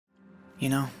You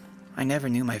know, I never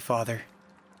knew my father,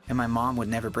 and my mom would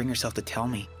never bring herself to tell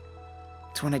me.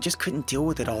 So when I just couldn't deal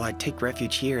with it all, I'd take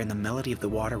refuge here and the melody of the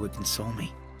water would console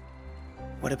me.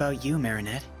 What about you,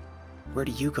 Marinette? Where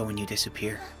do you go when you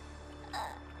disappear?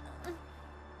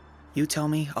 You tell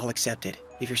me, I'll accept it.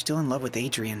 If you're still in love with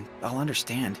Adrien, I'll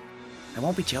understand. I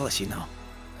won't be jealous, you know.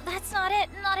 That's not it,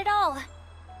 not at all.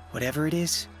 Whatever it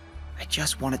is, I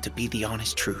just want it to be the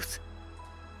honest truth.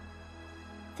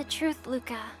 The truth,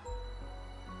 Luca,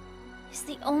 is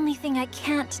the only thing I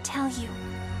can't tell you.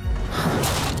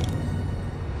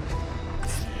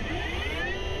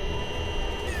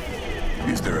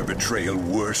 Is there a betrayal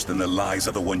worse than the lies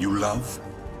of the one you love?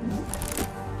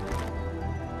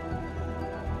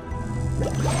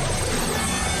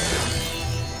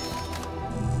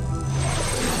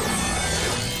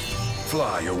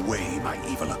 Fly away, my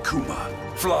evil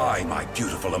Akuma. Fly, my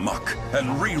beautiful Amok,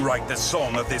 and rewrite the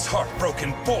song of this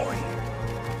heartbroken boy.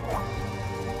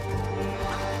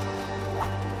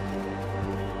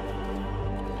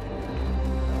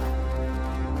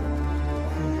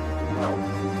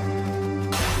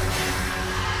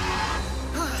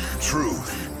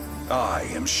 Truth. I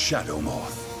am Shadow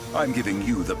Moth. I'm giving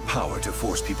you the power to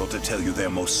force people to tell you their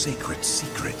most sacred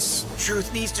secrets.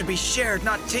 Truth needs to be shared,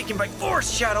 not taken by force,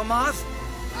 Shadow Moth!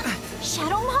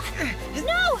 Shadow Moth?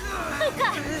 No!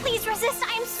 Luca, please resist,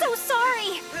 I am so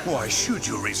sorry! Why should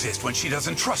you resist when she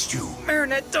doesn't trust you?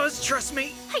 Marinette does trust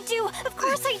me! I do, of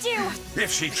course I do!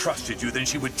 If she trusted you, then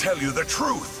she would tell you the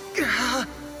truth.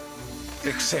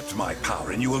 Accept my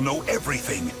power and you will know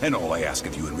everything. And all I ask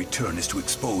of you in return is to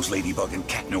expose Ladybug and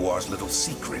Cat Noir's little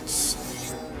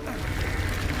secrets.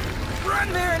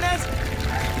 Run, Marinette!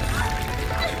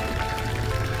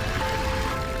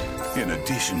 In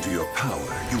addition to your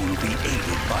power, you will be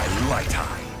aided by Light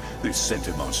Eye. This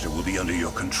scented monster will be under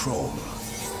your control.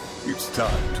 It's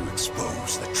time to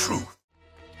expose the truth.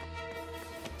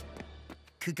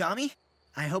 Kagami,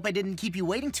 I hope I didn't keep you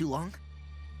waiting too long.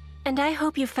 And I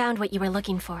hope you found what you were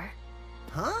looking for.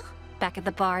 Huh? Back at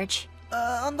the barge.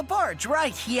 On the barge,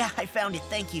 right. Yeah, I found it,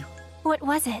 thank you. What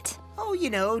was it? Oh, you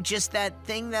know, just that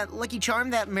thing, that lucky charm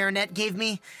that Marinette gave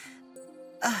me.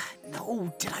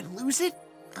 No, did I lose it?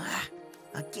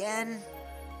 Again?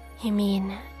 You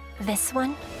mean this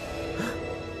one?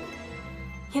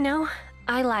 You know,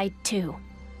 I lied too.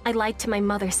 I lied to my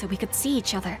mother so we could see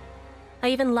each other. I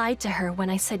even lied to her when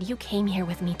I said you came here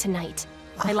with me tonight.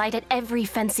 I lied at every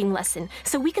fencing lesson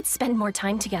so we could spend more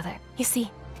time together. You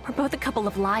see, we're both a couple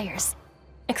of liars.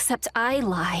 Except I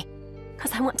lie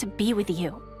because I want to be with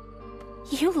you.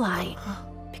 You lie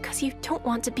because you don't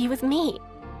want to be with me.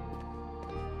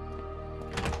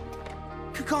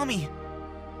 Kagami!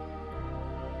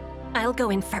 I'll go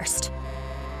in first.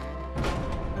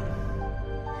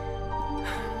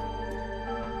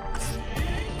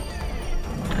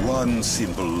 One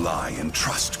simple lie and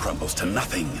trust crumbles to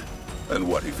nothing. And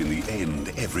what if in the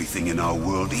end, everything in our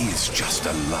world is just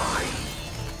a lie?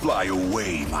 Fly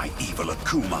away, my evil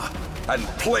Akuma, and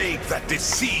plague that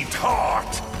deceived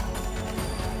heart!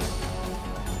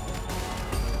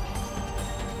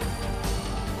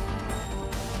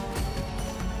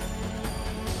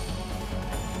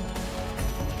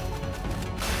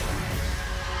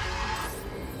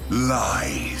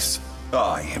 Lies.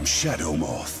 I am Shadow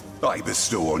Moth. I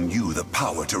bestow on you the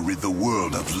power to rid the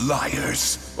world of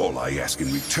liars. All I ask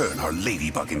in return are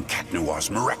Ladybug and Cat Noir's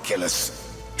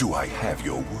miraculous. Do I have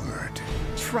your word?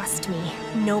 Trust me,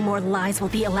 no more lies will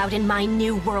be allowed in my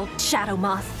new world, Shadow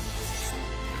Moth.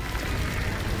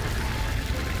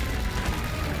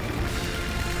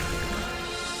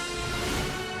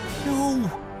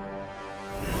 No!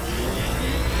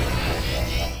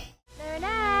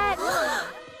 Marinette!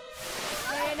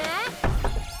 Marinette?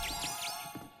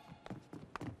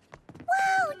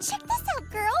 Wow, check this out,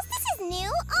 girls. This is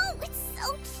new. Oh, it's so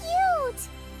cute.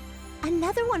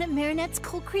 Another one of Marinette's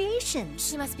cool creations.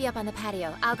 She must be up on the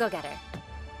patio. I'll go get her.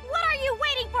 What are you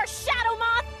waiting for, Shadow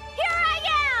Moth? Here I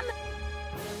am!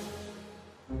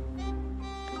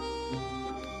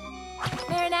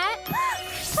 Marinette?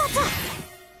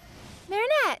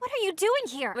 Marinette! What are you doing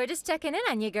here? We're just checking in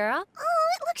on you, girl. Oh,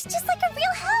 it looks just like a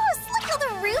real house. Look how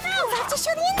the roof comes out to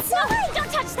show the inside. No,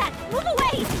 don't touch that! Move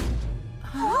away!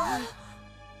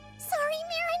 Sorry,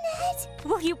 Marinette.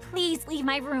 Will you please leave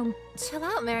my room? Chill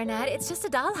out, Marinette. It's just a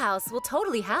dollhouse. We'll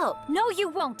totally help. No, you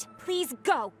won't. Please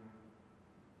go.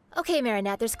 Okay,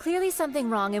 Marinette, there's clearly something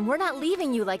wrong, and we're not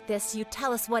leaving you like this. You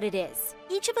tell us what it is.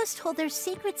 Each of us told their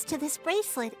secrets to this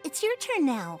bracelet. It's your turn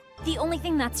now. The only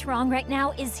thing that's wrong right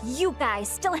now is you guys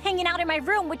still hanging out in my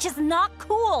room, which is not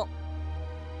cool.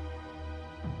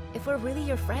 If we're really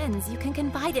your friends, you can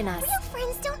confide in us. Real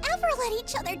friends don't ever let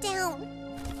each other down.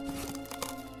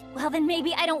 Well, then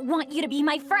maybe I don't want you to be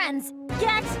my friends.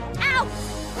 Get out!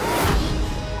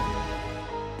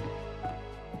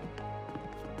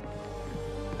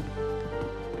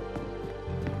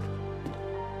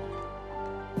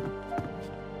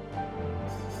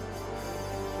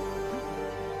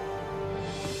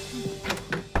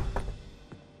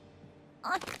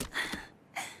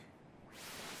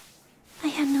 I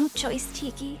had no choice,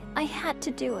 Tiki. I had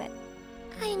to do it.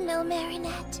 I know,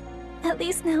 Marinette. At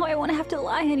least now I won't have to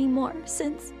lie anymore,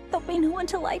 since there'll be no one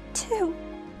to lie to.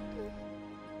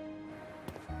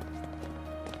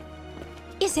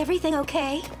 Is everything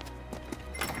okay?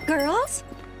 Girls?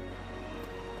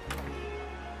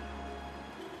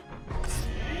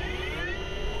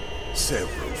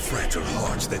 Several fragile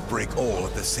hearts that break all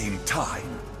at the same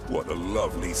time. What a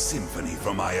lovely symphony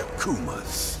from my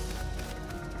akumas.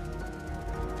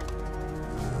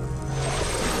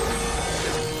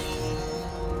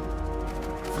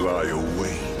 Fly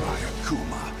away, my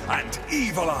Akuma, and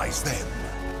evilize them!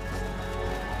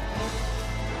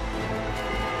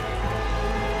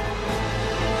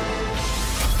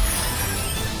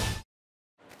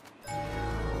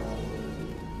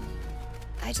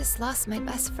 I just lost my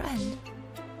best friend.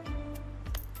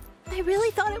 I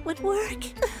really thought it would work.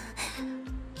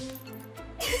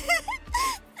 This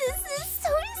is so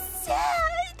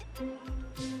sad.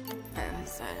 I'm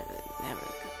sorry, never.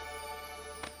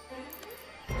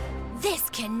 This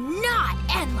cannot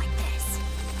end like this.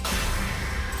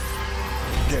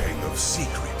 Gang of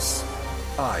secrets.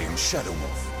 I am Shadow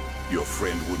Moth. Your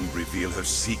friend wouldn't reveal her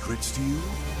secrets to you?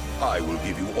 I will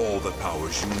give you all the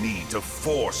powers you need to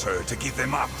force her to give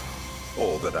them up.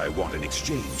 All that I want in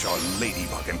exchange are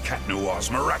Ladybug and Cat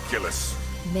Noir's Miraculous.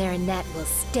 Marinette will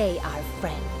stay our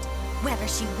friend, whether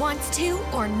she wants to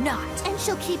or not. And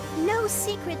she'll keep no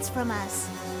secrets from us.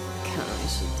 I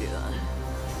should do that.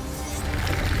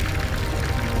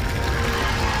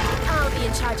 I'll be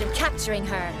in charge of capturing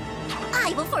her.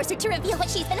 I will force her to reveal what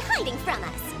she's been hiding from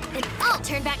us. And I'll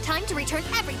turn back time to return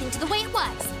everything to the way it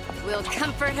was. We'll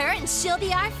comfort her and she'll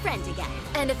be our friend again.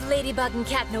 And if Ladybug and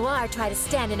Cat Noir try to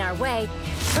stand in our way,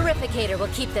 Terrificator will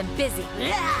keep them busy.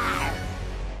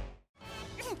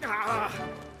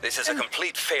 This is a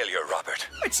complete failure, Robert.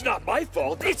 It's not my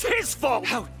fault, it's his fault!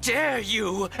 How dare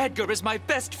you! Edgar is my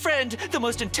best friend, the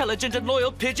most intelligent and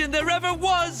loyal pigeon there ever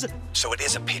was! So it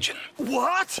is a pigeon.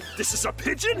 What? This is a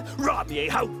pigeon? Ramier,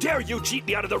 how dare you cheat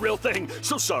me out of the real thing?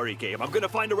 So sorry, game. I'm gonna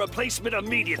find a replacement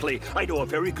immediately. I know a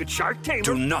very good shark tamer.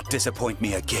 Do not disappoint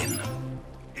me again.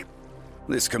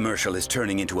 This commercial is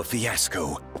turning into a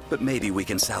fiasco, but maybe we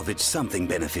can salvage something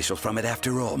beneficial from it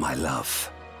after all, my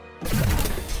love.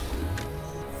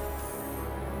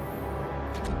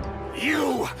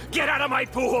 You! Get out of my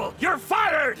pool! You're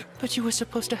fired! But you were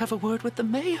supposed to have a word with the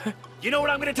mayor. You know what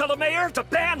I'm gonna tell the mayor? To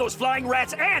ban those flying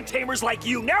rats and tamers like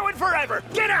you now and forever!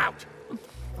 Get out!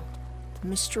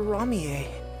 Mr. Ramier.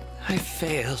 I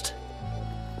failed.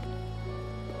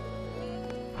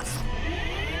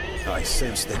 I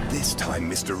sense that this time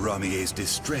Mr. Ramier's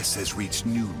distress has reached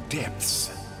new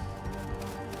depths.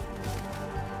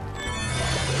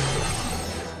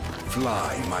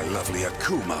 Fly, my lovely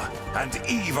Akuma, and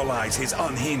evilize his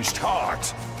unhinged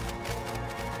heart!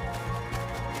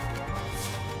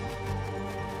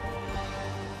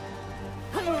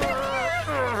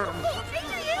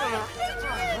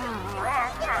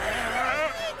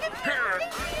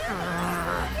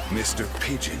 Mr.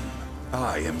 Pigeon,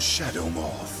 I am Shadow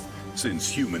Moth. Since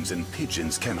humans and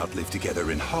pigeons cannot live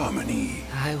together in harmony,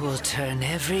 I will turn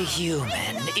every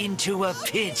human into a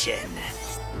pigeon.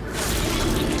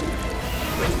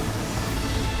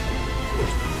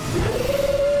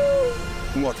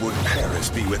 what would Paris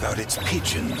be without its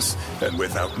pigeons, and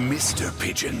without Mr.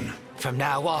 Pigeon? From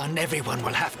now on, everyone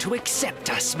will have to accept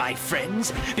us, my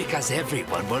friends, because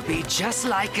everyone will be just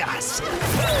like us.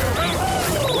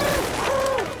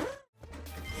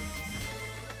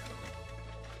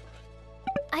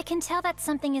 I can tell that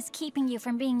something is keeping you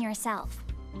from being yourself.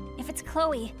 If it's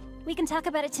Chloe, we can talk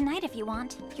about it tonight if you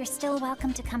want. You're still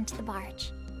welcome to come to the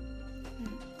barge.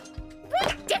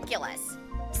 Ridiculous!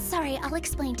 Sorry, I'll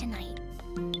explain tonight.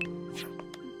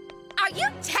 Are you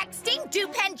texting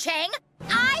Dupain-Cheng?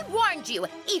 I warned you.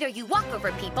 Either you walk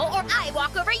over people or I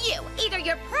walk over you. Either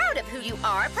you're proud of who you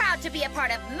are, proud to be a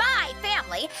part of my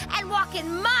family, and walk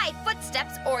in my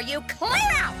footsteps, or you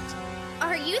clear out!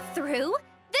 Are you through?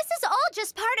 This is all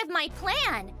just part of my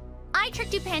plan. I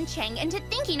tricked Dupain-Cheng into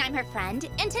thinking I'm her friend,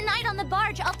 and tonight on the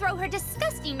barge I'll throw her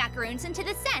disgusting macaroons into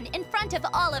the Seine in front of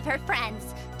all of her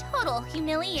friends. Total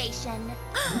humiliation.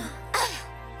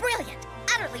 Brilliant!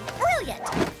 Utterly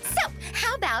quiet. So,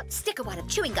 how about stick a wad of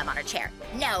chewing gum on her chair?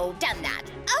 No, done that.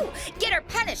 Oh, get her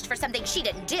punished for something she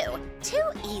didn't do. Too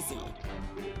easy.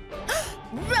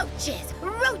 Roaches!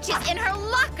 Roaches in her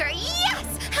locker! Yes!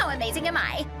 How amazing am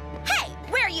I? Hey,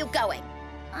 where are you going?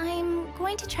 I'm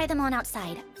going to try them on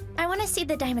outside. I want to see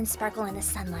the diamonds sparkle in the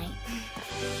sunlight.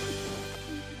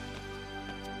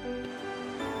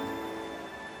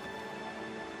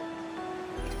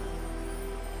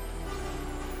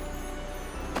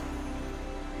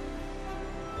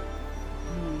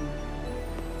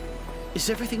 Is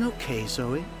everything okay,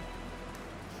 Zoe?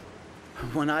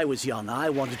 When I was young, I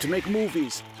wanted to make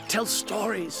movies, tell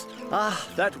stories. Ah,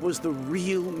 that was the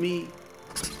real me.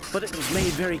 But it was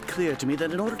made very clear to me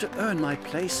that in order to earn my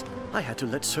place, I had to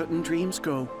let certain dreams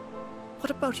go.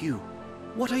 What about you?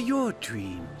 What are your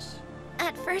dreams?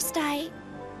 At first, I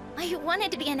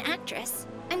wanted to be an actress.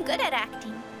 I'm good at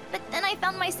acting. But then I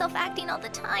found myself acting all the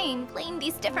time, playing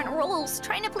these different roles,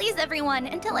 trying to please everyone,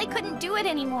 until I couldn't do it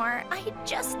anymore. I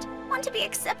just want to be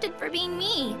accepted for being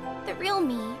me, the real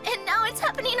me. And now it's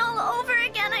happening all over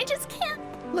again. I just can't.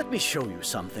 Let me show you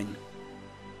something.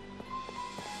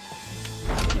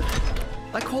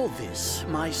 I call this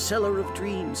my cellar of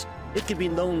dreams. It can be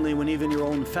lonely when even your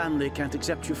own family can't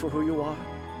accept you for who you are.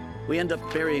 We end up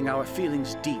burying our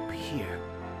feelings deep here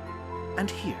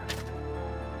and here.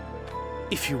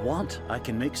 If you want, I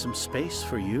can make some space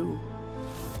for you.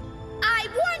 I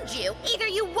warned you! Either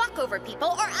you walk over people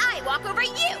or I walk over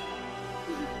you!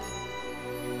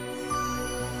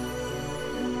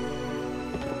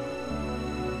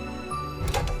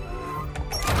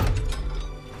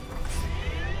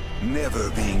 Never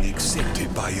being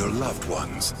accepted by your loved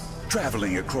ones.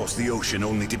 Traveling across the ocean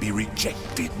only to be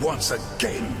rejected once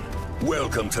again.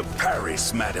 Welcome to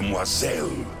Paris,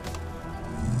 mademoiselle.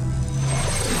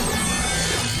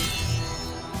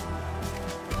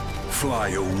 Fly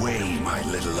away, my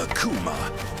little Akuma,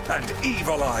 and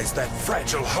evilize that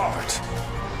fragile heart.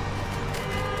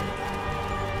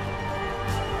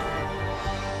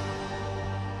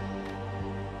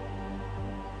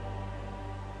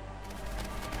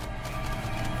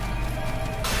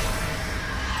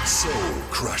 Soul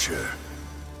Crusher.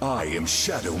 I am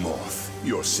Shadow Moth.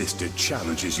 Your sister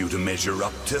challenges you to measure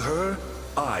up to her.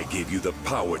 I give you the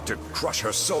power to crush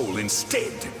her soul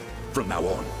instead. From now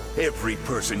on, every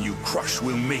person you crush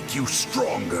will make you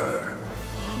stronger.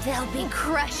 They'll be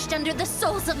crushed under the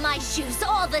soles of my shoes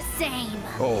all the same.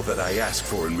 All that I ask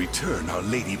for in return are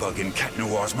Ladybug and Cat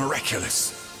Noir's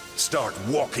Miraculous. Start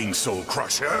walking, Soul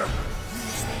Crusher.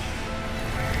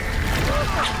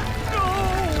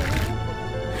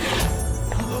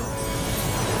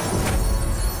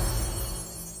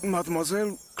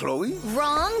 Mademoiselle Chloe?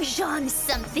 Wrong, Jean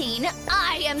something.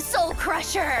 I am Soul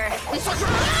Crusher.